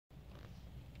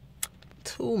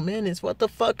2 minutes. What the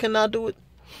fuck can I do with...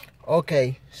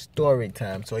 Okay, story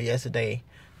time. So yesterday,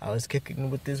 I was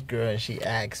kicking with this girl, and she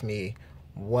asked me,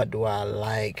 what do I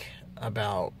like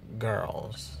about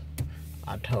girls?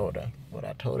 I told her. What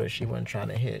I told her, she wasn't trying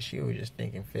to hit. She was just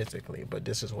thinking physically. But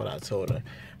this is what I told her.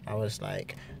 I was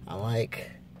like, I like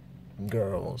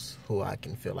girls who I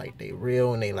can feel like they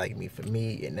real and they like me for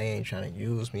me, and they ain't trying to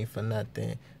use me for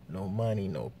nothing. No money,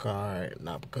 no car,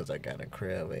 not because I got a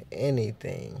crib or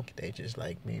anything. They just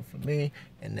like me for me,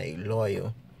 and they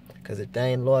loyal. Because if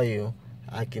they ain't loyal,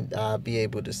 I'll be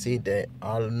able to see that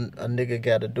all a nigga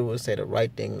got to do is say the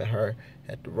right thing to her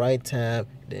at the right time.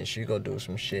 Then she go do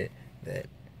some shit that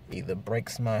either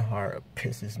breaks my heart or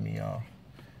pisses me off.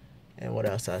 And what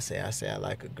else I say? I say I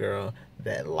like a girl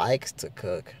that likes to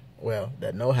cook. Well,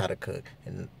 that know how to cook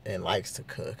and likes to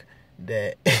cook.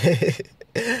 That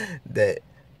that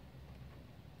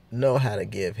know how to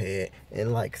give head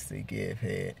and likes to give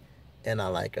head. And I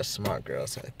like a smart girl.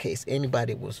 So in case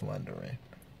anybody was wondering,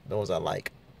 those are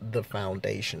like the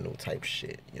foundational type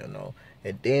shit, you know.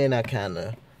 And then I kind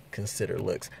of consider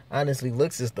looks. Honestly,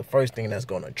 looks is the first thing that's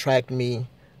going to attract me.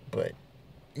 But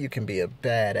you can be a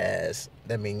badass.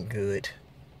 That means good.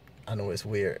 I know it's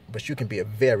weird, but you can be a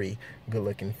very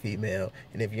good-looking female.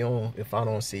 And if I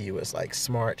don't see you as like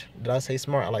smart, did I say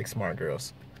smart? I like smart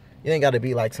girls. You ain't got to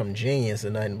be like some genius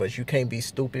or nothing, but you can't be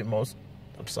stupid.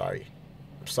 I'm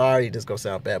sorry, this gonna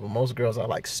sound bad, but most girls are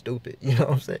like stupid. You know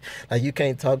what I'm saying? Like you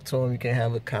can't talk to them, you can't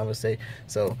have a conversation.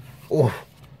 So,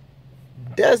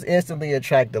 that's instantly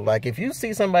attractive. Like if you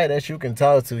see somebody that you can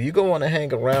talk to, you gonna want to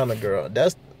hang around a girl.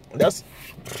 That's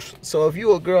so if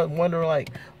you a girl wondering like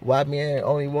why men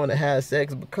only want to have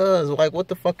sex, because like what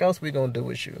the fuck else we gonna do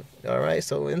with you? All right,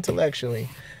 so intellectually,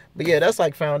 but yeah, that's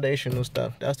like foundational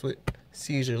stuff. That's what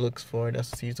Caesar looks for.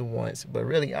 That's what Caesar wants. But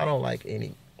really, I don't like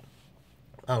any.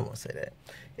 I don't want to say that.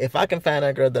 If I can find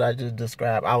that girl that I just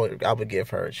described, I would give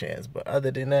her a chance. But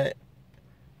other than that,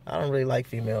 I don't really like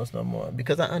females no more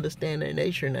because I understand their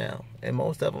nature now, and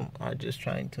most of them are just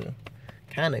trying to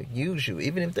kind of use you,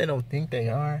 even if they don't think they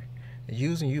are. They're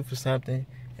using you for something,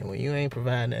 and when you ain't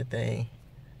providing that thing,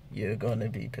 you're gonna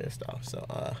be pissed off. So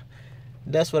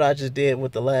that's what I just did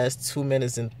with the last 2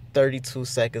 minutes and 32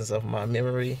 seconds of my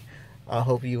memory. I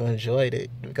hope you enjoyed it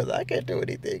because I can't do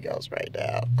anything else right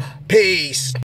now. Peace.